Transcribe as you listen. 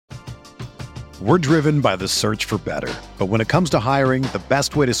We're driven by the search for better. But when it comes to hiring, the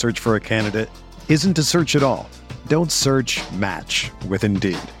best way to search for a candidate isn't to search at all. Don't search, match with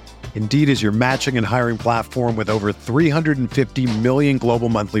Indeed. Indeed is your matching and hiring platform with over 350 million global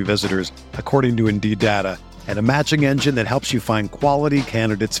monthly visitors, according to Indeed data, and a matching engine that helps you find quality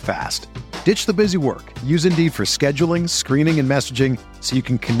candidates fast. Ditch the busy work. Use Indeed for scheduling, screening, and messaging so you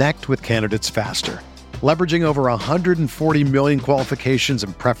can connect with candidates faster. Leveraging over 140 million qualifications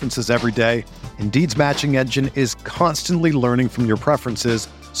and preferences every day, Indeed's matching engine is constantly learning from your preferences,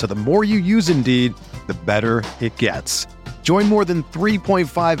 so the more you use Indeed, the better it gets. Join more than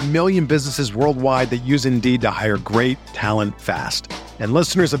 3.5 million businesses worldwide that use Indeed to hire great talent fast. And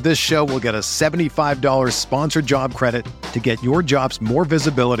listeners of this show will get a $75 sponsored job credit to get your jobs more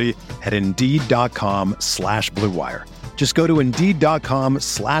visibility at Indeed.com/Blue Wire. Just go to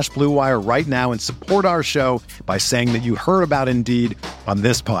Indeed.com/Blue Wire right now and support our show by saying that you heard about Indeed on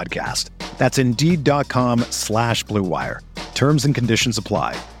this podcast. That's Indeed.com/Blue Wire. Terms and conditions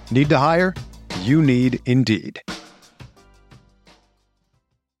apply. Need to hire? You need Indeed.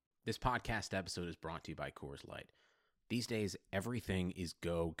 This podcast episode is brought to you by Coors Light. These days, everything is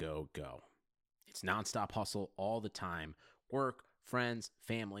go, go, go. It's nonstop hustle all the time. Work, friends,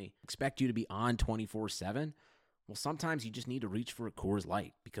 family, expect you to be on 24/7. Well, sometimes you just need to reach for a Coors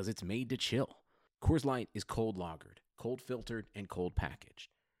Light because it's made to chill. Coors Light is cold lagered, cold filtered, and cold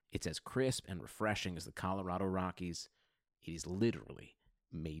packaged. It's as crisp and refreshing as the Colorado Rockies. It is literally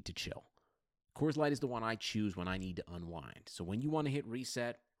made to chill. Coors Light is the one I choose when I need to unwind. So when you want to hit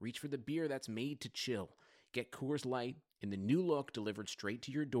reset, reach for the beer that's made to chill. Get Coors Light in the new look delivered straight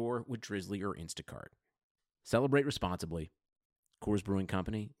to your door with Drizzly or Instacart. Celebrate responsibly. Coors Brewing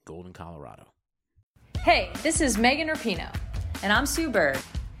Company, Golden, Colorado. Hey, this is Megan Rapinoe. And I'm Sue Bird.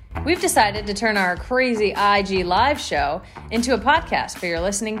 We've decided to turn our crazy IG live show into a podcast for your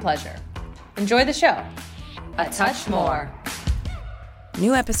listening pleasure. Enjoy the show. A Touch More.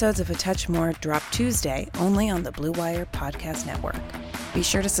 New episodes of A Touch More drop Tuesday only on the Blue Wire Podcast Network. Be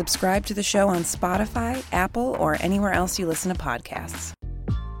sure to subscribe to the show on Spotify, Apple, or anywhere else you listen to podcasts.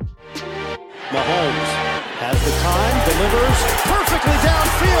 Mahomes has the time, delivers perfectly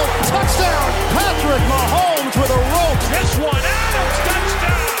downfield. Touchdown! Patrick Mahomes with a rope. This one, Adams,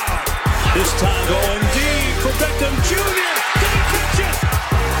 touchdown! This time going deep for Beckham Jr. Did he catch it?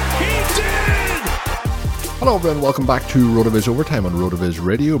 He did! Hello everyone, welcome back to RotoViz Overtime on RotoViz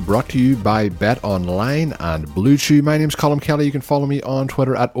Radio, brought to you by Bet Online and Blue Chew. My name's Colm Kelly. You can follow me on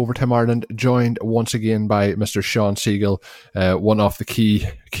Twitter at Overtime Ireland, joined once again by Mr. Sean Siegel, one of the key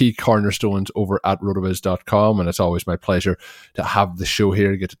cornerstones over at rotoviz.com, and it's always my pleasure to have the show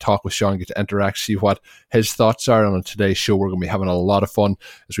here, get to talk with Sean, get to interact, see what his thoughts are. And on today's show, we're going to be having a lot of fun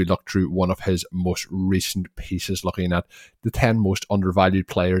as we look through one of his most recent pieces, looking at the 10 most undervalued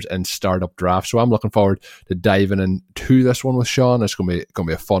players in startup draft. So I'm looking forward to diving into this one with Sean. It's going to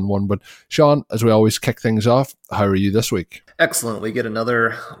be a fun one. But Sean, as we always kick things off, how are you this week? Excellent. We get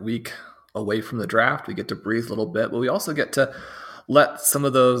another week away from the draft. We get to breathe a little bit, but we also get to let some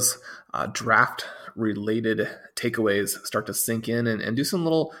of those draft-related takeaways start to sink in and do some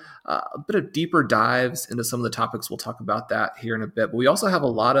little a bit of deeper dives into some of the topics. We'll talk about that here in a bit. But we also have a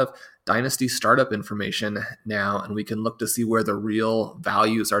lot of Dynasty startup information now, and we can look to see where the real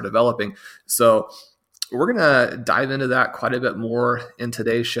values are developing. So we're going to dive into that quite a bit more in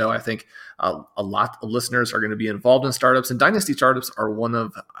today's show. I think a lot of listeners are going to be involved in startups, and Dynasty startups are one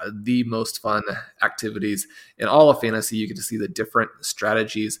of the most fun activities in all of fantasy. You get to see the different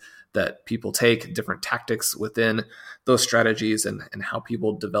strategies that people take, different tactics within those strategies, and how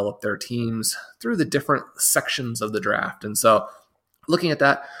people develop their teams through the different sections of the draft. And so looking at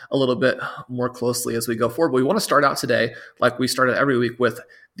that a little bit more closely as we go forward, we want to start out today, like we started every week, with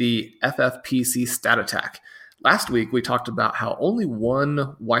the FFPC stat attack. Last week, we talked about how only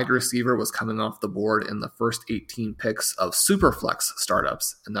one wide receiver was coming off the board in the first 18 picks of Superflex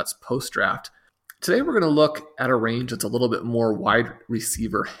startups, and that's post-draft. Today, we're going to look at a range that's a little bit more wide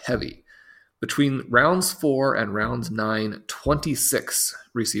receiver heavy. Between rounds 4 and rounds 9, 26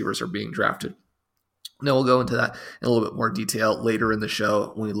 receivers are being drafted. Now, we'll go into that in a little bit more detail later in the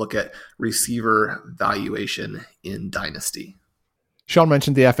show when we look at receiver valuation in Dynasty. Sean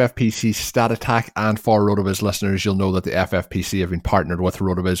mentioned the FFPC stat attack, and for RotoViz listeners, you'll know that the FFPC have been partnered with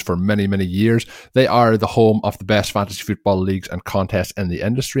RotoViz for many, many years. They are the home of the best fantasy football leagues and contests in the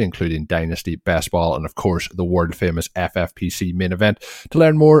industry, including Dynasty, Best Ball, and of course, the world-famous FFPC main event. To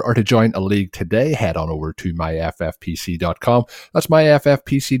learn more or to join a league today, head on over to myffpc.com. That's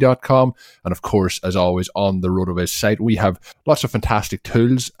myffpc.com. And of course, as always, on the RotoViz site, we have lots of fantastic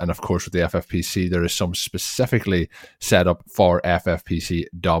tools. And of course, with the FFPC, there is some specifically set up for FFPC FFPC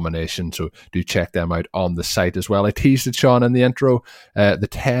domination. So do check them out on the site as well. I teased it, Sean, in the intro, the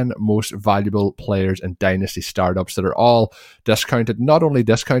 10 most valuable players in Dynasty startups that are all discounted, not only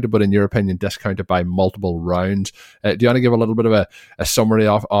discounted, but in your opinion, discounted by multiple rounds. Do you want to give a little bit of a summary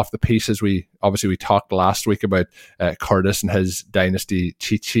off the pieces? We talked last week about Curtis and his Dynasty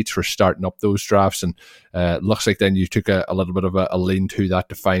cheat sheets for starting up those drafts, and looks like then you took a little bit of a lean to that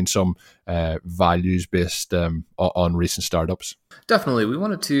to find some values based on recent startups. Definitely. We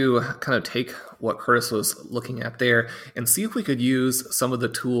wanted to kind of take what Curtis was looking at there and see if we could use some of the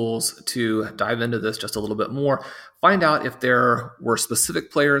tools to dive into this just a little bit more, find out if there were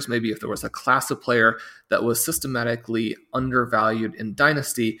specific players, maybe if there was a class of player that was systematically undervalued in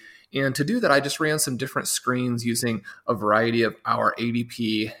Dynasty. And to do that, I just ran some different screens using a variety of our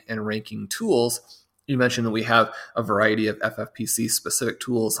ADP and ranking tools. You mentioned that we have a variety of FFPC specific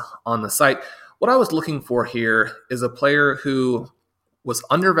tools on the site. What I was looking for here is a player who was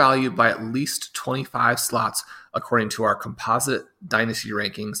undervalued by at least 25 slots according to our composite Dynasty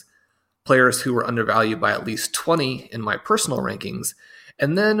rankings, players who were undervalued by at least 20 in my personal rankings.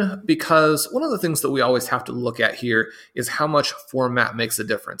 And then, because one of the things that we always have to look at here is how much format makes a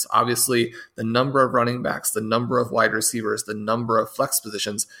difference. Obviously, the number of running backs, the number of wide receivers, the number of flex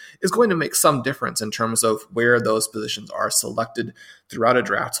positions is going to make some difference in terms of where those positions are selected throughout a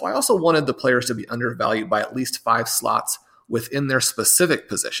draft. So I also wanted the players to be undervalued by at least 5 slots within their specific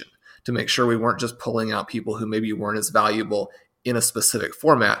position to make sure we weren't just pulling out people who maybe weren't as valuable in a specific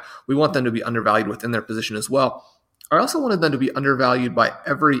format. We want them to be undervalued within their position as well. I also wanted them to be undervalued by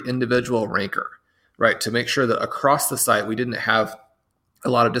every individual ranker, right? To make sure that across the site, we didn't have a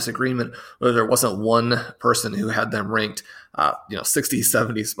lot of disagreement, whether there wasn't one person who had them ranked, 60,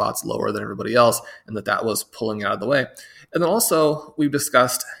 70 spots lower than everybody else, and that was pulling out of the way. And then also we've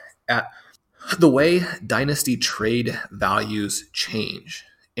discussed at the way Dynasty trade values change,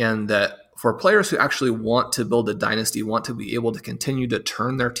 and that for players who actually want to build a dynasty, want to be able to continue to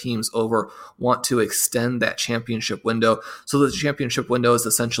turn their teams over, want to extend that championship window so that the championship window is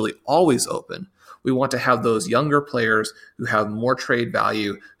essentially always open. We want to have those younger players who have more trade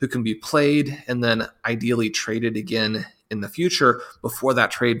value, who can be played and then ideally traded again in the future before that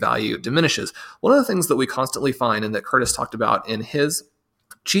trade value diminishes. One of the things that we constantly find and that Curtis talked about in his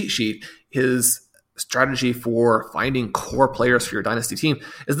cheat sheet, his strategy for finding core players for your dynasty team,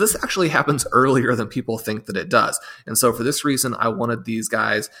 is this actually happens earlier than people think that it does. And so for this reason, I wanted these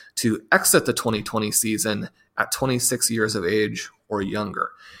guys to exit the 2020 season at 26 years of age or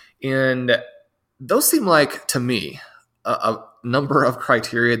younger. And those seem like, to me, a number of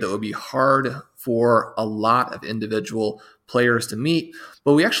criteria that would be hard for a lot of individual players to meet.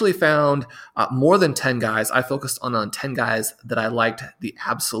 But we actually found more than 10 guys. I focused on 10 guys that I liked the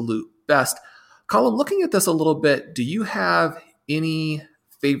absolute best. Colin, looking at this a little bit, do you have any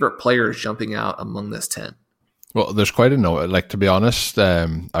favorite players jumping out among this 10? Well, there's quite a number. Like, to be honest, I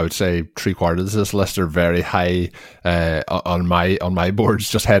would say 3/4 of this list are very high on my boards,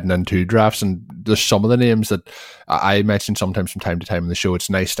 just heading into drafts. And there's some of the names that I mention sometimes from time to time in the show. It's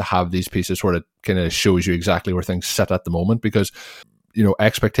nice to have these pieces where it kind of shows you exactly where things sit at the moment, because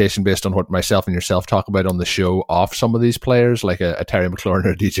expectation based on what myself and yourself talk about on the show off some of these players, like a Terry McLaurin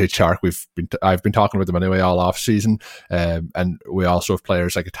or a DJ Chark. I've been talking about them anyway all off season, and we also have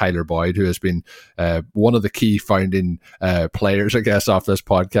players like a Tyler Boyd, who has been one of the key founding players, I guess, off this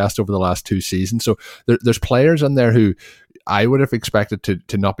podcast over the last 2 seasons. So there's players in there who I would have expected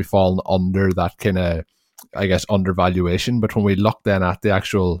to not be falling under that kind of, I guess, undervaluation. But when we look then at the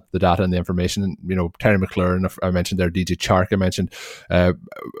data and the information, Terry McLaurin, I mentioned there, DJ Chark, I mentioned,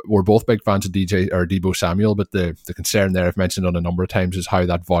 we're both big fans of Deebo Samuel, but the concern there I've mentioned on a number of times is how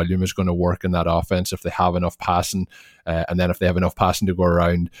that volume is going to work in that offense if they have enough passing, and then if they have enough passing to go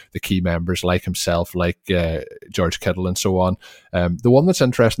around the key members like himself, like George Kittle and so on. The one that's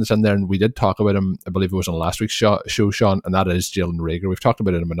interesting that's in there, and we did talk about him, I believe it was on last week's show, Sean, and that is Jalen Reagor. We've talked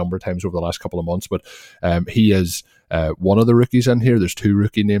about him a number of times over the last couple of months, but he is one of the rookies in here. There's 2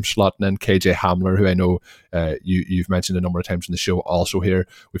 rookie names slotting in. KJ Hamler, who I know you've mentioned a number of times in the show, also here.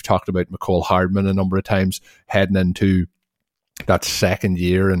 We've talked about McCole Hardman a number of times, heading into that second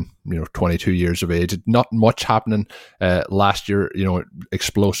year and 22 years of age. Not much happening last year,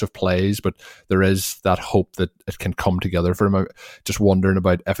 explosive plays, but there is that hope that it can come together for him. I'm just wondering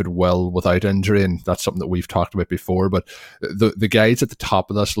about if it will without injury, and that's something that we've talked about before. But the guys at the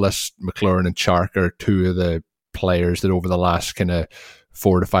top of this list, McLaurin and Chark, are 2 of the players that over the last kind of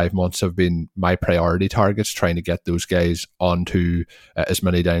 4 to 5 months have been my priority targets, trying to get those guys onto as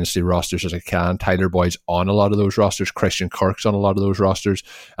many dynasty rosters as I can. Tyler Boyd's on a lot of those rosters. Christian Kirk's on a lot of those rosters,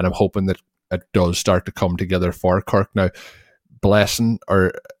 and I'm hoping that it does start to come together for Kirk. Now, blessing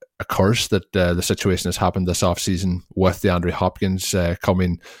or a curse that the situation has happened this offseason with DeAndre Hopkins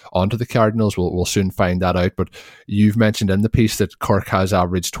coming onto the Cardinals. We'll soon find that out. But you've mentioned in the piece that Kirk has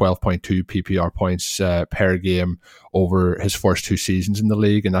averaged 12.2 PPR points per game over his first 2 seasons in the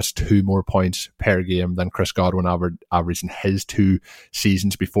league, and that's 2 more points per game than Chris Godwin averaged in his 2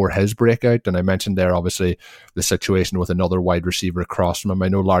 seasons before his breakout. And I mentioned there, obviously, the situation with another wide receiver across from him. I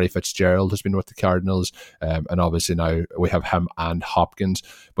know Larry Fitzgerald has been with the Cardinals, and obviously now we have him and Hopkins.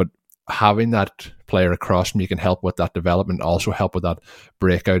 But having that player across from you can help with that development, also help with that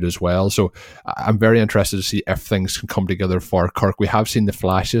breakout as well. So I'm very interested to see if things can come together for Kirk. We have seen the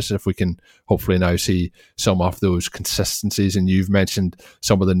flashes, if we can hopefully now see some of those consistencies. And you've mentioned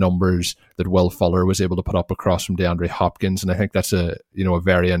some of the numbers that Will Fuller was able to put up across from DeAndre Hopkins, and I think that's a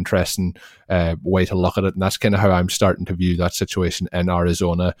very interesting way to look at it. And that's kind of how I'm starting to view that situation in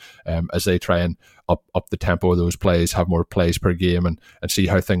Arizona, as they try and up the tempo of those plays, have more plays per game, and see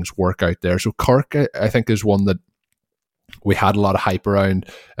how things work out there. So Kirk, I think, is one that we had a lot of hype around,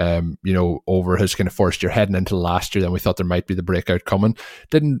 over his kind of first year heading into last year. Then we thought there might be the breakout coming.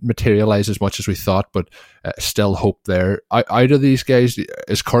 Didn't materialize as much as we thought, but still hope there. Out of these guys,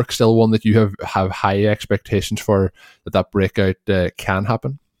 is Kirk still one that you have high expectations for, that breakout can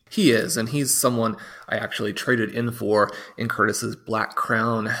happen? He is, and he's someone I actually traded in for in Curtis's Black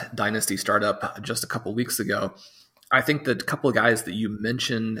Crown Dynasty startup just a couple weeks ago. I think that a couple of guys that you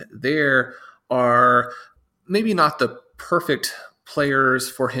mentioned there are maybe not the perfect players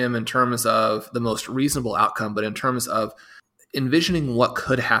for him in terms of the most reasonable outcome, but in terms of envisioning what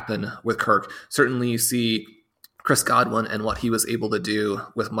could happen with Kirk. Certainly you see Chris Godwin and what he was able to do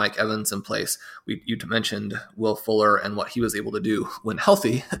with Mike Evans in place. You mentioned Will Fuller and what he was able to do when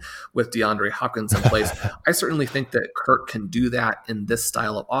healthy with DeAndre Hopkins in place. I certainly think that Kirk can do that in this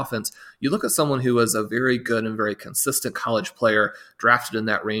style of offense. You look at someone who was a very good and very consistent college player, drafted in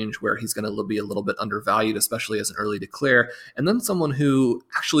that range where he's going to be a little bit undervalued, especially as an early declare, and then someone who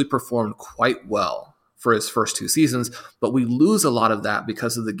actually performed quite well for his first 2 seasons, but we lose a lot of that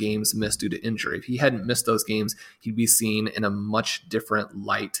because of the games missed due to injury. If he hadn't missed those games, he'd be seen in a much different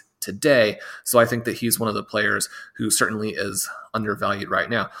light today. So I think that he's one of the players who certainly is undervalued right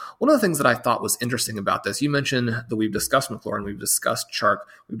now. One of the things that I thought was interesting about this, you mentioned that we've discussed McLaurin, we've discussed Chark,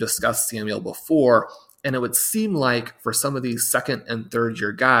 we've discussed Samuel before, and it would seem like for some of these second and third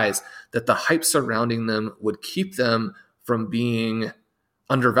year guys that the hype surrounding them would keep them from being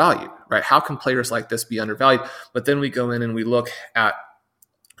undervalued, right? How can players like this be undervalued? But then we go in and we look at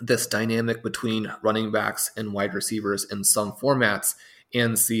this dynamic between running backs and wide receivers in some formats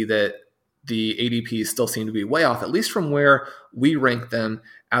and see that the ADPs still seem to be way off, at least from where we rank them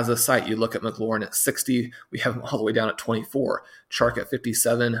as a site. You look at McLaurin at 60, we have him all the way down at 24. Chark at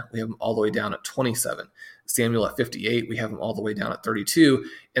 57, we have him all the way down at 27. Samuel at 58, we have him all the way down at 32.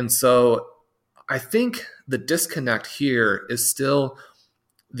 And so I think the disconnect here is still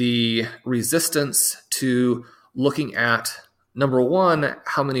the resistance to looking at, number one,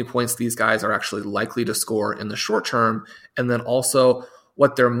 how many points these guys are actually likely to score in the short term, and then also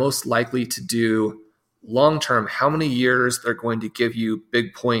what they're most likely to do long term, how many years they're going to give you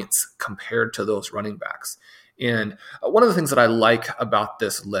big points compared to those running backs. And one of the things that I like about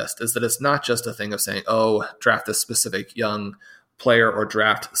this list is that it's not just a thing of saying, oh, draft this specific young player or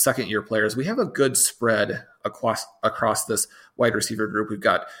draft second-year players. We have a good spread across this wide receiver group. We've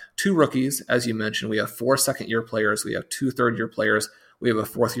got 2 rookies, as you mentioned. We have 4 second-year players. We have 2 third-year players. We have a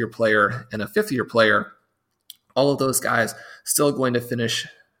 4th-year player and a 5th-year player. All of those guys still going to finish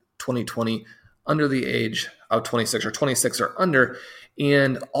 2020 under the age of 26 or 26 or under,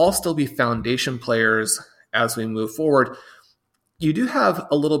 and all still be foundation players as we move forward. You do have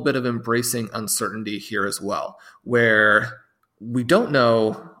a little bit of embracing uncertainty here as well, where we don't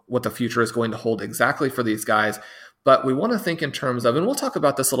know what the future is going to hold exactly for these guys, but we want to think in terms of, and we'll talk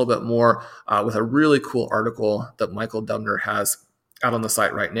about this a little bit more with a really cool article that Michael Dubner has out on the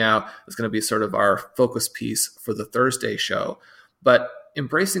site right now. It's going to be sort of our focus piece for the Thursday show. But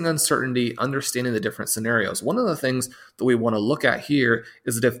embracing uncertainty, understanding the different scenarios. One of the things that we want to look at here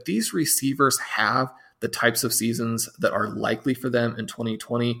is that if these receivers have the types of seasons that are likely for them in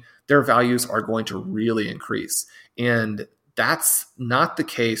 2020, their values are going to really increase. And that's not the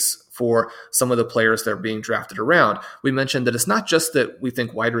case for some of the players that are being drafted around. We mentioned that it's not just that we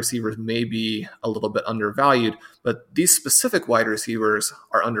think wide receivers may be a little bit undervalued, but these specific wide receivers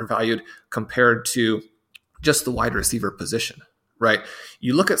are undervalued compared to just the wide receiver position, right?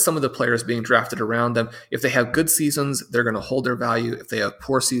 You look at some of the players being drafted around them. If they have good seasons, they're going to hold their value. If they have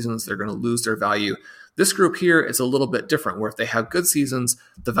poor seasons, they're going to lose their value. This group here is a little bit different, where if they have good seasons,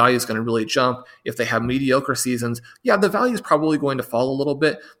 the value is going to really jump. If they have mediocre seasons, yeah, the value is probably going to fall a little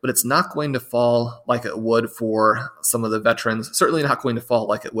bit, but it's not going to fall like it would for some of the veterans, certainly not going to fall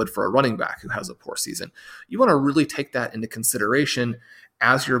like it would for a running back who has a poor season. You want to really take that into consideration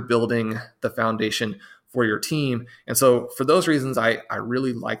as you're building the foundation for your team. And so for those reasons, I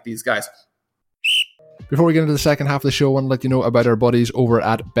really like these guys. Before we get into the second half of the show, I want to let you know about our buddies over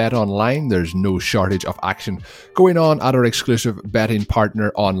at Bet Online. There's no shortage of action going on at our exclusive betting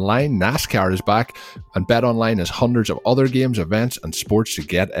partner online. NASCAR is back, and Bet Online has hundreds of other games, events, and sports to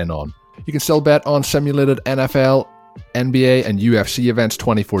get in on. You can still bet on simulated NFL, NBA, and UFC events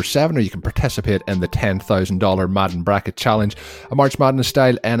 24/7, or you can participate in the $10,000 Madden Bracket Challenge, a March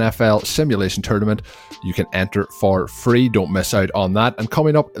Madness-style NFL simulation tournament. You can enter for free. Don't miss out on that. And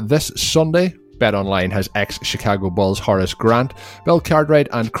coming up this Sunday, BetOnline has ex-Chicago Bulls Horace Grant, Bill Cartwright,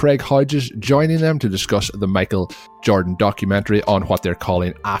 and Craig Hodges joining them to discuss the Michael Jordan documentary on what they're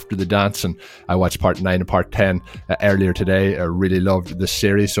calling After the Dance. And I watched part 9 and part 10 earlier today. I really loved this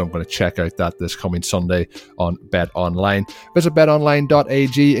series, so I'm going to check out that this coming Sunday on BetOnline. Visit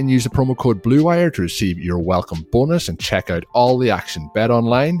betonline.ag and use the promo code BlueWire to receive your welcome bonus and check out all the action.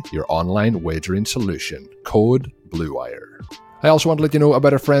 BetOnline, your online wagering solution. Code BlueWire. I also want to let you know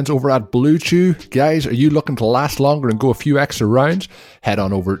about our friends over at Blue Chew. Guys, are you looking to last longer and go a few extra rounds? Head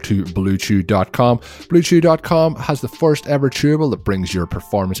on over to BlueChew.com. BlueChew.com has the first ever chewable that brings your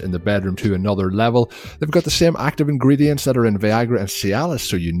performance in the bedroom to another level. They've got the same active ingredients that are in Viagra and Cialis,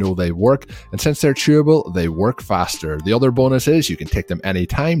 so you know they work. And since they're chewable, they work faster. The other bonus is you can take them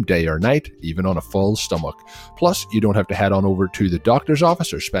anytime, day or night, even on a full stomach. Plus, you don't have to head on over to the doctor's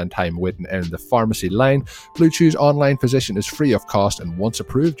office or spend time waiting in the pharmacy line. Blue Chew's online physician is free of cost, and once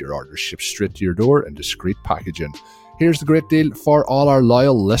approved, your order ships straight to your door in discreet packaging. Here's the great deal for all our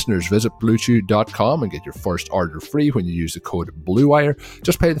loyal listeners. Visit BlueChew.com and get your first order free when you use the code BlueWire.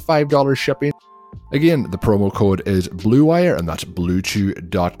 Just pay the $5 shipping. Again, the promo code is BlueWire, and that's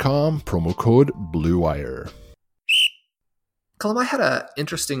BlueChew.com, promo code BlueWire. Colm, I had an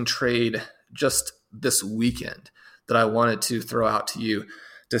interesting trade just this weekend that I wanted to throw out to you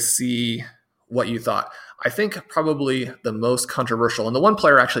to see what you thought. I think probably the most controversial, and the one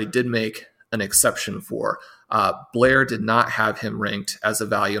player actually did make an exception for. Blair did not have him ranked as a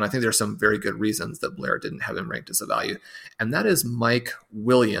value, and I think there's some very good reasons that Blair didn't have him ranked as a value, and that is Mike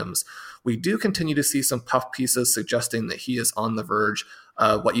Williams. We do continue to see some puff pieces suggesting that he is on the verge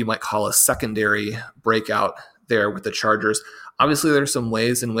of what you might call a secondary breakout there with the Chargers. Obviously, there's some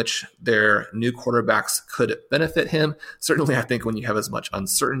ways in which their new quarterbacks could benefit him. Certainly, I think when you have as much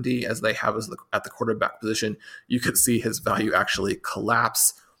uncertainty as they have at the quarterback position, you could see his value actually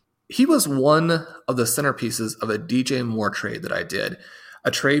collapse. He was one of the centerpieces of a DJ Moore trade that I did,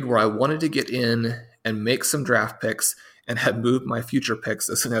 a trade where I wanted to get in and make some draft picks and had moved my future picks,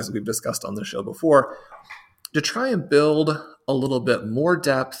 as we've discussed on the show before, to try and build a little bit more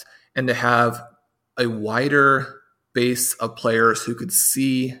depth and to have a wider base of players who could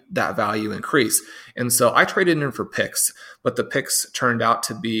see that value increase. And so I traded in for picks, but the picks turned out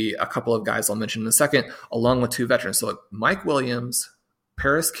to be a couple of guys I'll mention in a second, along with two veterans. So Mike Williams,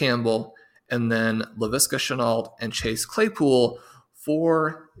 Paris Campbell, and then Laviska Shenault and Chase Claypool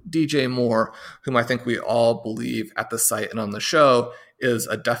for DJ Moore, whom I think we all believe at the site and on the show is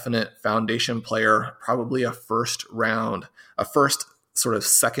a definite foundation player, probably a first sort of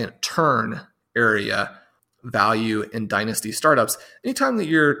second turn area value in dynasty startups. Anytime that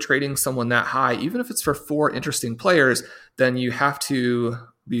you're trading someone that high, even if it's for 4 interesting players, then you have to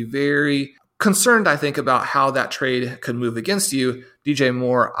be very concerned, I think, about how that trade could move against you. DJ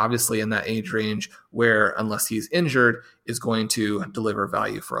Moore, obviously in that age range where, unless he's injured, is going to deliver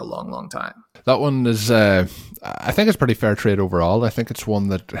value for a long, long time. That one is, I think it's a pretty fair trade overall. I think it's one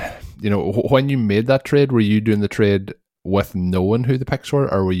that, when you made that trade, were you doing the trade with knowing who the picks were,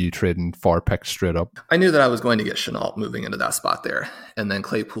 or were you trading 4 picks straight up? I knew that I was going to get Shenault moving into that spot there, and then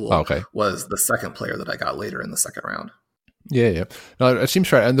Claypool was the second player that I got later in the second round. Yeah. No, it seems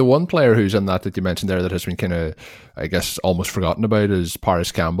fair. And the one player who's in that you mentioned there that has been kind of, I guess, almost forgotten about is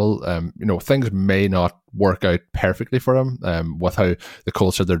Paris Campbell. Things may not work out perfectly for him with how the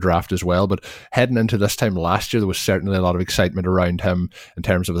Colts had their draft as well. But heading into this time last year, there was certainly a lot of excitement around him in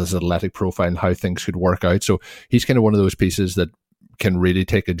terms of his athletic profile and how things could work out. So he's kind of one of those pieces that can really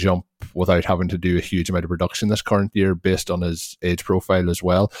take a jump without having to do a huge amount of production this current year based on his age profile as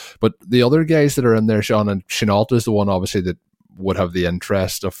well. But the other guys that are in there, Sean, and Shenault is the one obviously that would have the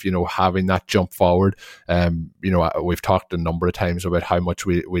interest of, having that jump forward. We've talked a number of times about how much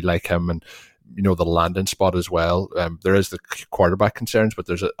we like him, and the landing spot as well. There is the quarterback concerns, but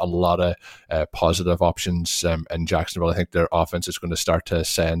there's a lot of positive options in Jacksonville. I think their offense is going to start to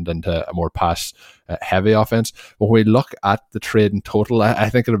ascend into a more pass heavy offense. But when we look at the trade in total, I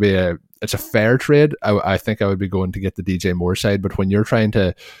think it's a fair trade. I think I would be going to get the DJ Moore side, but when you're trying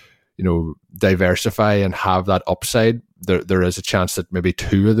to diversify and have that upside, there is a chance that maybe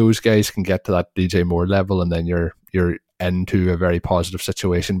two of those guys can get to that DJ Moore level, and then you're into a very positive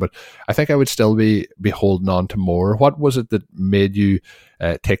situation. But I think I would still be holding on to Moore. What was it that made you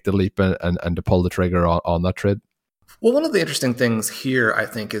take the leap and to pull the trigger on that trade? Well, one of the interesting things here, I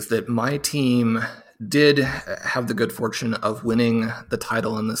think, is that my team did have the good fortune of winning the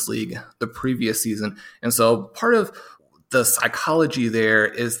title in this league the previous season. And so part of the psychology there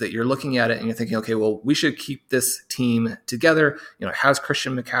is that you're looking at it and you're thinking, okay, well, we should keep this team together. It has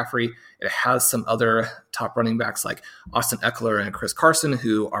Christian McCaffrey. It has some other top running backs like Austin Eckler and Chris Carson,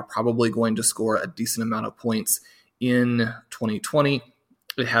 who are probably going to score a decent amount of points in 2020.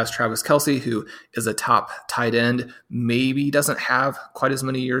 It has Travis Kelce, who is a top tight end, maybe doesn't have quite as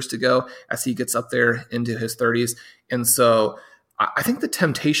many years to go as he gets up there into his 30s. And so I think the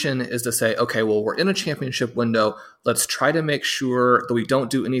temptation is to say, okay, well, we're in a championship window. Let's try to make sure that we don't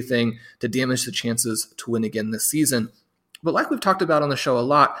do anything to damage the chances to win again this season. But like we've talked about on the show a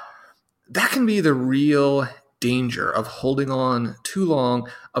lot, that can be the real danger of holding on too long,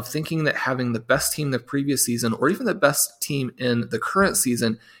 of thinking that having the best team the previous season or even the best team in the current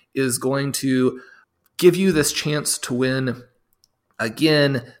season is going to give you this chance to win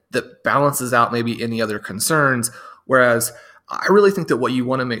again that balances out maybe any other concerns. Whereas I really think that what you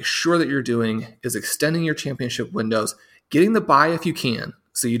want to make sure that you're doing is extending your championship windows, getting the bye if you can,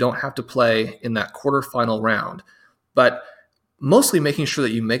 so you don't have to play in that quarterfinal round, but mostly making sure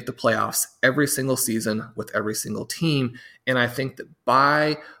that you make the playoffs every single season with every single team. And I think that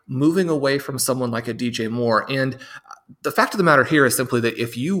by moving away from someone like a DJ Moore, and the fact of the matter here is simply that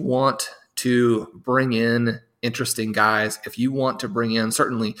if you want to bring in interesting guys, if you want to bring in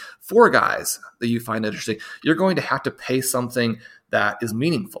certainly 4 guys that you find interesting, you're going to have to pay something that is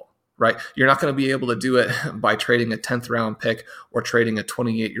meaningful, right? You're not going to be able to do it by trading a 10th round pick or trading a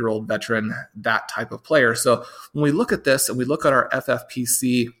 28-year-old veteran, that type of player. So when we look at this and we look at our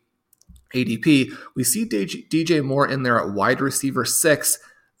FFPC ADP, we see DJ Moore in there at wide receiver 6.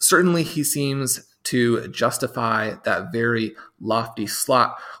 Certainly he seems to justify that very lofty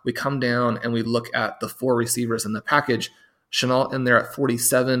slot. We come down and we look at the 4 receivers in the package. Shenault in there at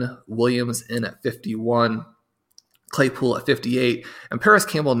 47, Williams in at 51, Claypool at 58, and Paris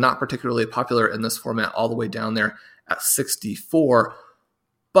Campbell not particularly popular in this format, all the way down there at 64.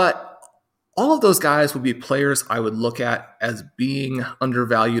 But all of those guys would be players I would look at as being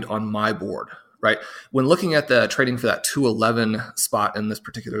undervalued on my board, right? When looking at the trading for that 211 spot in this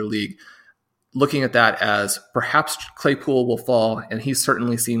particular league, looking at that as perhaps Claypool will fall, and he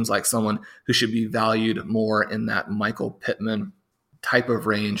certainly seems like someone who should be valued more in that Michael Pittman type of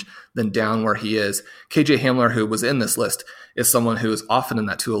range than down where he is. KJ Hamler, who was in this list, is someone who is often in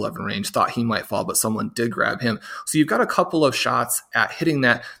that 211 range, thought he might fall, but someone did grab him. So you've got a couple of shots at hitting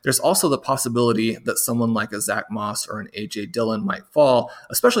that. There's also the possibility that someone like a Zach Moss or an AJ Dillon might fall,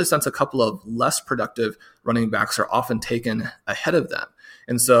 especially since a couple of less productive running backs are often taken ahead of them.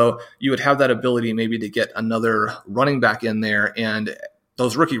 And so you would have that ability maybe to get another running back in there, and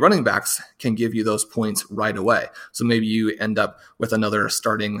those rookie running backs can give you those points right away. So maybe you end up with another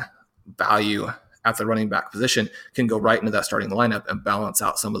starting value at the running back position, can go right into that starting lineup and balance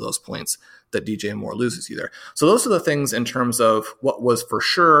out some of those points that DJ Moore loses you there. So those are the things in terms of what was for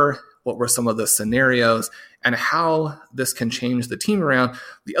sure, what were some of the scenarios, and how this can change the team around.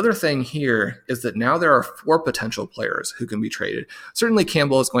 The other thing here is that now there are 4 potential players who can be traded. Certainly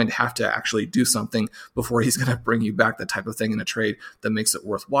Campbell is going to have to actually do something before he's going to bring you back the type of thing in a trade that makes it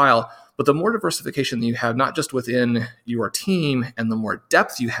worthwhile. But the more diversification that you have, not just within your team and the more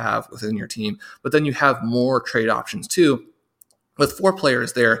depth you have within your team, but then you have more trade options too. With 4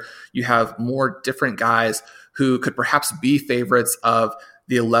 players there, you have more different guys who could perhaps be favorites of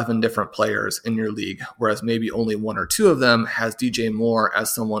the 11 different players in your league, whereas maybe only 1 or 2 of them has DJ Moore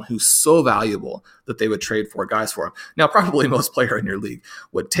as someone who's so valuable that they would trade 4 guys for him. Now, probably most player in your league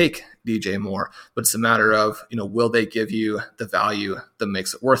would take DJ Moore, but it's a matter of, will they give you the value that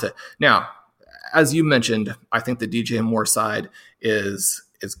makes it worth it? Now, as you mentioned, I think the DJ Moore side is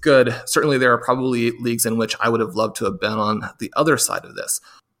good. Certainly there are probably leagues in which I would have loved to have been on the other side of this.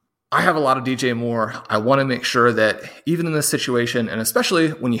 I have a lot of DJ Moore. I want to make sure that even in this situation, and especially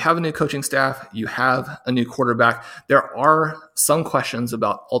when you have a new coaching staff, you have a new quarterback, there are some questions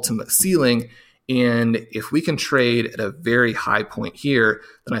about ultimate ceiling. And if we can trade at a very high point here,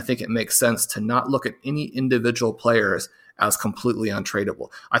 then I think it makes sense to not look at any individual players as completely untradeable.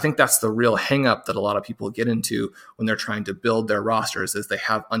 I think that's the real hang-up that a lot of people get into when they're trying to build their rosters, is they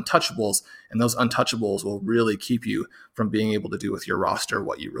have untouchables, and those untouchables will really keep you from being able to do with your roster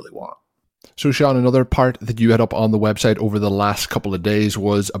what you really want. So, Sean, another part that you had up on the website over the last couple of days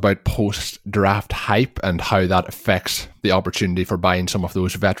was about post-draft hype and how that affects the opportunity for buying some of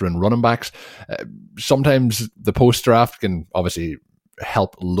those veteran running backs. Sometimes the post-draft can obviously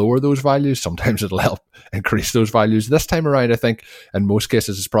help lower those values. Sometimes it'll help increase those values. This time around, I think in most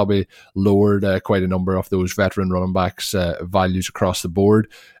cases it's probably lowered quite a number of those veteran running backs values across the board.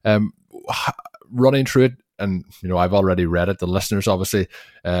 Running through it, and I've already read it, the listeners obviously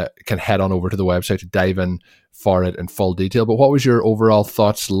can head on over to the website to dive in for it in full detail. But what was your overall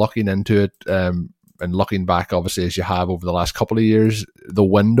thoughts looking into it and looking back, obviously, as you have over the last couple of years? The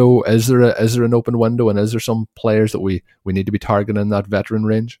window, is there an open window, and is there some players that we need to be targeting in that veteran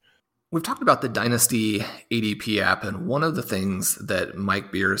range? We've talked about the Dynasty ADP app, and one of the things that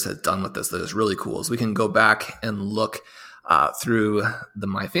Mike Beers has done with this that is really cool is we can go back and look through the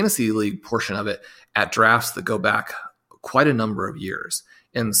My Fantasy League portion of it at drafts that go back quite a number of years.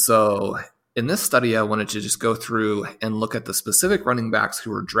 And so in this study, I wanted to just go through and look at the specific running backs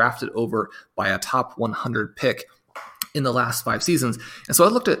who were drafted over by a top 100 pick in the last 5 seasons. And so I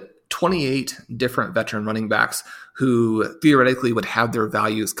looked at 28 different veteran running backs who theoretically would have their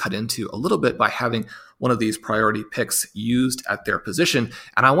values cut into a little bit by having one of these priority picks used at their position.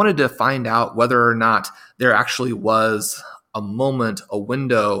 And I wanted to find out whether or not there actually was a moment, a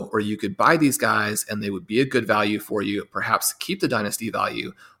window where you could buy these guys and they would be a good value for you, perhaps keep the dynasty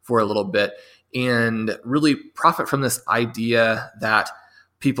value for a little bit, and really profit from this idea that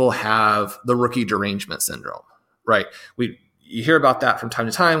people have the rookie derangement syndrome, right? You hear about that from time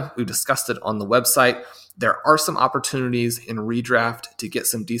to time. We've discussed it on the website. There are some opportunities in redraft to get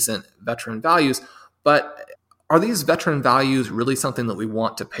some decent veteran values, but are these veteran values really something that we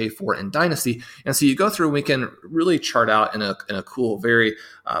want to pay for in Dynasty? And so you go through and we can really chart out in a cool, very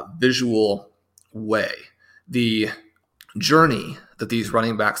visual way the journey that these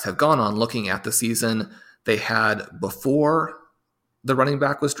running backs have gone on, looking at the season they had before the running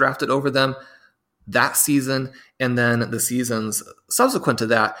back was drafted over them, that season, and then the seasons subsequent to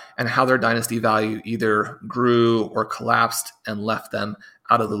that, and how their dynasty value either grew or collapsed and left them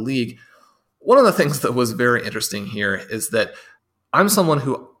out of the league. One of the things that was very interesting here is that I'm someone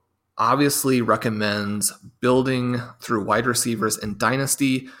who obviously recommends building through wide receivers in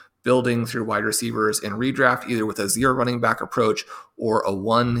Dynasty, building through wide receivers in redraft, either with a 0 running back approach or a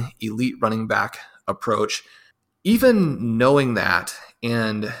 1 elite running back approach. Even knowing that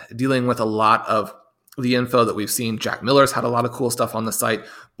and dealing with a lot of the info that we've seen, Jack Miller's had a lot of cool stuff on the site.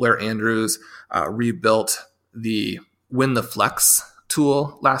 Blair Andrews rebuilt the Win the Flex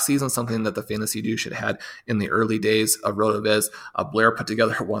tool last season, something that the Fantasy Douche had had in the early days of RotoViz. Blair put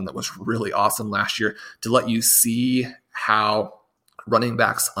together one that was really awesome last year to let you see how running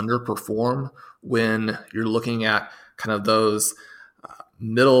backs underperform when you're looking at kind of those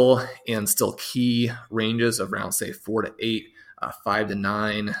middle and still key ranges of around, say, 4 to 8, 5 to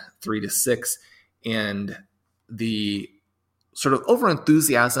 9, 3 to 6, and the sort of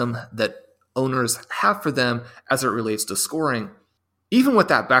overenthusiasm that owners have for them as it relates to scoring. Even with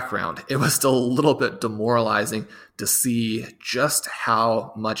that background, it was still a little bit demoralizing to see just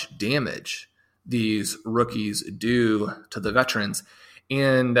how much damage these rookies do to the veterans.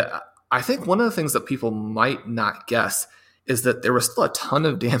 And I think one of the things that people might not guess is that there was still a ton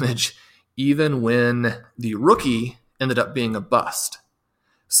of damage even when the rookie ended up being a bust.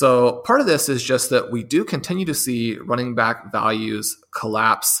 So part of this is just that we do continue to see running back values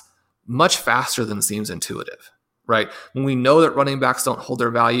collapse much faster than seems intuitive, right? When we know that running backs don't hold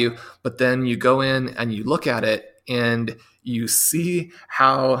their value, but then you go in and you look at it and you see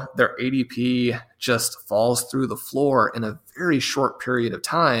how their ADP just falls through the floor in a very short period of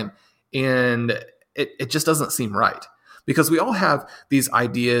time. And it just doesn't seem right. Because we all have these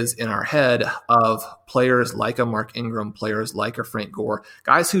ideas in our head of players like a Mark Ingram, players like a Frank Gore,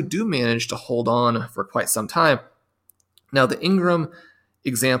 guys who do manage to hold on for quite some time. Now, the Ingram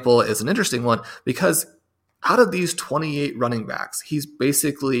example is an interesting one because out of these 28 running backs, he's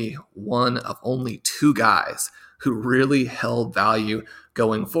basically one of only 2 guys who really held value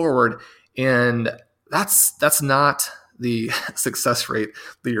going forward. And that's not the success rate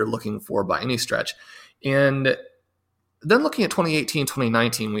that you're looking for by any stretch. And Then looking at 2018,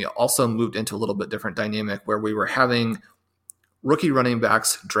 2019, we also moved into a little bit different dynamic where we were having rookie running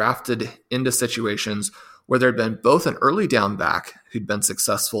backs drafted into situations where there had been both an early down back who'd been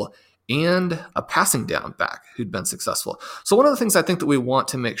successful and a passing down back who'd been successful. So one of the things I think that we want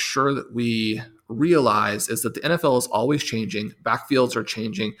to make sure that we realize is that the NFL is always changing. Backfields are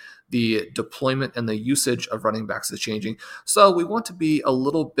changing. The deployment and the usage of running backs is changing. So we want to be a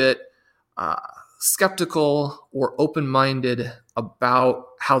little bit skeptical or open-minded about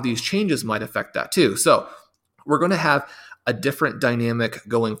how these changes might affect that too. So we're going to have a different dynamic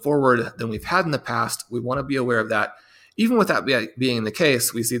going forward than we've had in the past. We want to be aware of that. Even with that being the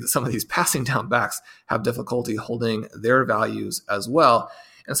case, we see that some of these passing down backs have difficulty holding their values as well.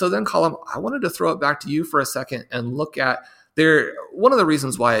 And so then, Colin, I wanted to throw it back to you for a second and look at one of the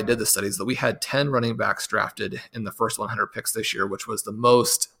reasons why I did the study is that we had 10 running backs drafted in the first 100 picks this year, which was the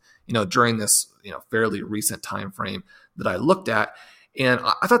most, during this, fairly recent time frame that I looked at. And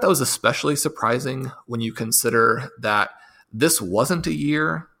I thought that was especially surprising when you consider that this wasn't a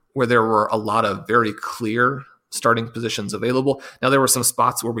year where there were a lot of very clear starting positions available. Now, there were some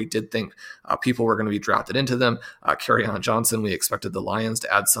spots where we did think people were going to be drafted into them. Kerryon Johnson, we expected the Lions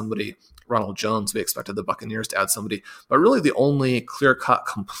to add somebody. Ronald Jones, we expected the Buccaneers to add somebody. But really the only clear-cut,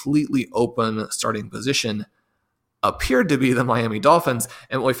 completely open starting position appeared to be the Miami Dolphins.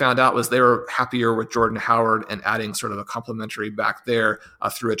 And what we found out was they were happier with Jordan Howard and adding sort of a complementary back there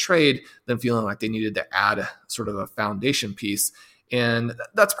through a trade than feeling like they needed to add sort of a foundation piece. And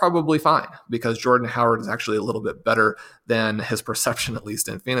that's probably fine because Jordan Howard is actually a little bit better than his perception, at least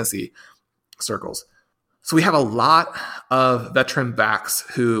in fantasy circles. So we have a lot of veteran backs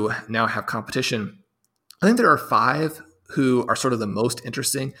who now have competition. I think there are 5 who are sort of the most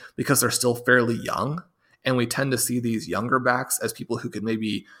interesting because they're still fairly young. And we tend to see these younger backs as people who could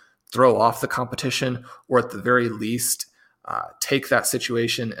maybe throw off the competition or at the very least take that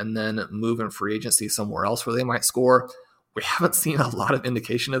situation and then move in free agency somewhere else where they might score. We haven't seen a lot of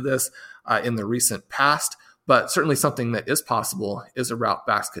indication of this in the recent past, but certainly something that is possible is a route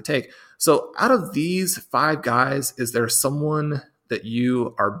backs could take. So out of these 5 guys, is there someone that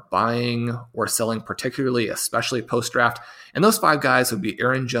you are buying or selling particularly, especially post-draft? And those 5 guys would be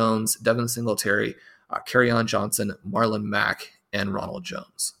Aaron Jones, Devin Singletary, Kerryon Johnson, Marlon Mack, and Ronald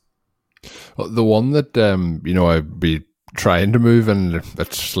Jones. Well, the one that, I'd be trying to move, and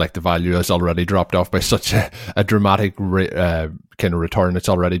it's like the value has already dropped off by such a dramatic kind of return. It's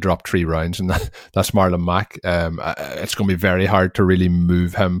already dropped 3 rounds, and that's Marlon Mack. It's going to be very hard to really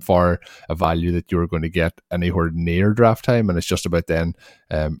move him for a value that you're going to get anywhere near draft time, and it's just about then,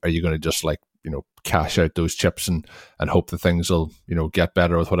 are you going to just cash out those chips and hope that things will, get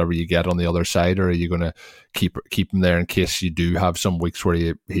better with whatever you get on the other side, or are you going to keep him there in case you do have some weeks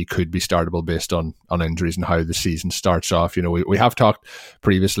where he could be startable based on injuries and how the season starts off? We have talked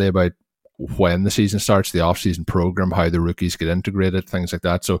previously about when the season starts, the off-season program, how the rookies get integrated, things like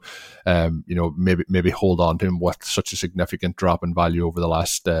that. So, maybe hold on to him with such a significant drop in value over the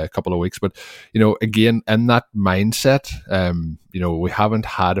last couple of weeks. But, again, in that mindset, we haven't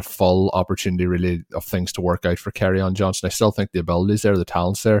had a full opportunity really of things to work out for Kerryon Johnson. I still think the ability's there, the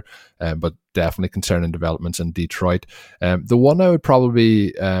talent's there, but definitely concerning developments in Detroit. The one I would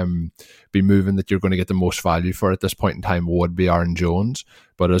probably be moving that you're going to get the most value for at this point in time would be Aaron Jones.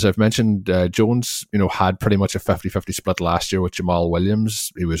 But as I've mentioned, Jones, had pretty much a 50-50 split last year with Jamal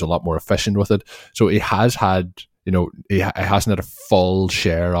Williams. He was a lot more efficient with it. So he has had, he hasn't had a full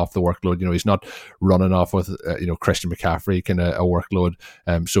share off the workload. He's not running off with, Christian McCaffrey kind of a workload.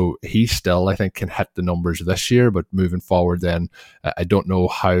 So he still, I think, can hit the numbers this year. But moving forward then, I don't know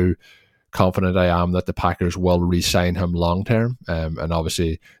how confident I am that the Packers will re-sign him long term, and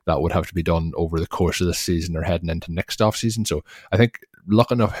obviously that would have to be done over the course of this season or heading into next off season. So I think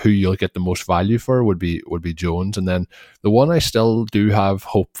looking at who you'll get the most value for would be Jones, and then the one I still do have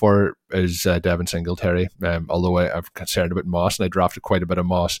hope for is Devin Singletary. Although I'm concerned about Moss, and I drafted quite a bit of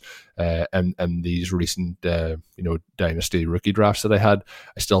Moss in these recent Dynasty rookie drafts that I had.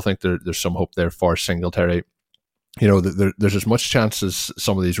 I still think there's some hope there for Singletary. There's as much chance as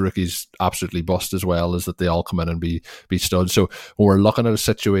some of these rookies absolutely bust as well as that they all come in and be studs. So when we're looking at a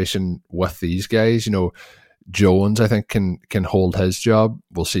situation with these guys, Jones, I think, can hold his job.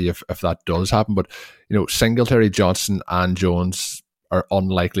 We'll see if that does happen. But, Singletary, Johnson and Jones are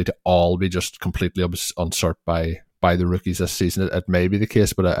unlikely to all be just completely usurped by the rookies this season. It may be the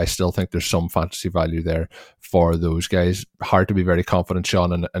case, but I still think there's some fantasy value there for those guys. Hard to be very confident,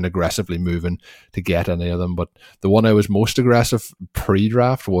 Sean, and aggressively moving to get any of them. But the one I was most aggressive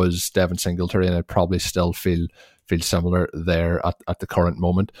pre-draft was Devin Singletary, and I'd probably still feel similar there at the current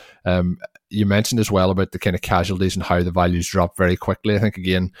moment. you mentioned as well about the kind of casualties and how the values drop very quickly. I think,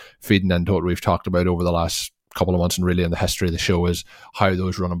 again, feeding into what we've talked about over the last couple of months and really in the history of the show is how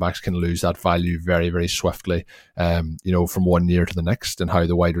those running backs can lose that value very, very swiftly, from one year to the next, and how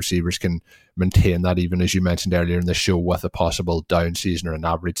the wide receivers can maintain that, even as you mentioned earlier in the show, with a possible down season or an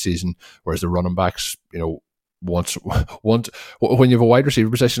average season, whereas the running backs, once when you have a wide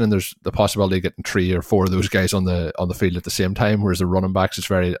receiver position and there's the possibility of getting 3 or 4 of those guys on the field at the same time, whereas the running backs, it's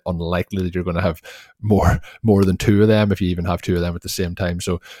very unlikely that you're going to have more than 2 of them, if you even have 2 of them at the same time.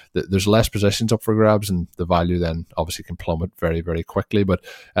 So there's less positions up for grabs, and the value then obviously can plummet very, very quickly. But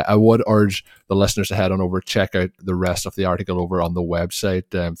I would urge the listeners to head on over, check out the rest of the article over on the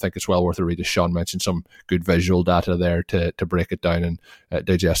website. I think it's well worth a read, as Sean mentioned, some good visual data there to break it down and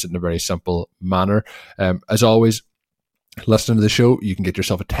digest it in a very simple manner. As always, listening to the show, you can get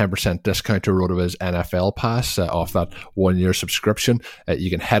yourself a 10% discount to RotoViz NFL Pass off that 1-year subscription. You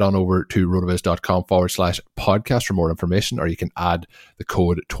can head on over to rotoviz.com/podcast for more information, or you can add the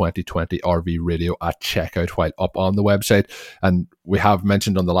code 2020 RV Radio at checkout while up on the website. And we have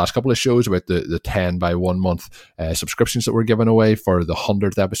mentioned on the last couple of shows about the 10 by 1 month subscriptions that we're giving away for the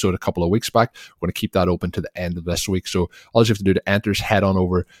 100th episode a couple of weeks back. We're going to keep that open to the end of this week. So all you have to do to enter is head on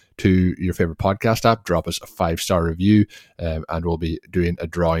over to your favorite podcast app, drop us a 5-star review, and we'll be doing a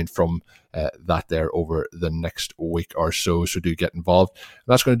drawing from that there over the next week or so. So do get involved. And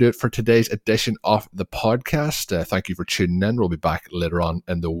that's going to do it for today's edition of the podcast. Thank you for tuning in. We'll be back later on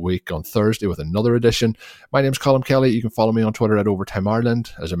in the week on Thursday with another edition. My name's Colm Kelly. You can follow me on Twitter at Overtime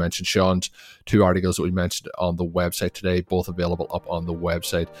Ireland. As I mentioned, Sean's 2 articles that we mentioned on the website today, both available up on the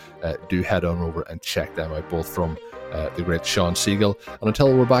website. Do head on over and check them out, both from the great Sean Siegel. And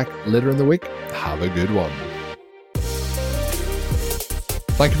until we're back later in the week, have a good one.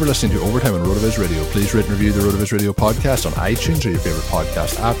 Thank you for listening to Overtime on RotoViz Radio. Please rate and review the RotoViz Radio podcast on iTunes or your favorite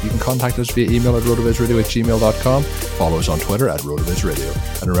podcast app. You can contact us via email at rotovizradio@gmail.com. Follow us on Twitter at RotoViz Radio.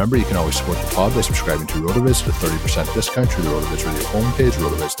 And remember, you can always support the pod by subscribing to RotoViz at a 30% discount through the RotoViz Radio homepage,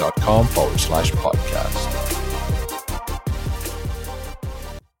 rotoviz.com/podcast.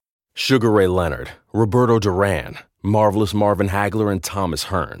 Sugar Ray Leonard, Roberto Duran, Marvelous Marvin Hagler, and Thomas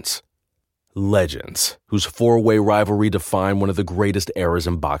Hearns. Legends, whose 4-way rivalry defined one of the greatest eras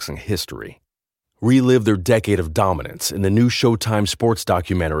in boxing history. Relive their decade of dominance in the new Showtime sports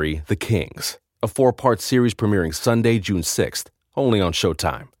documentary, The Kings, a 4-part series premiering Sunday, June 6th, only on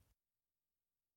Showtime.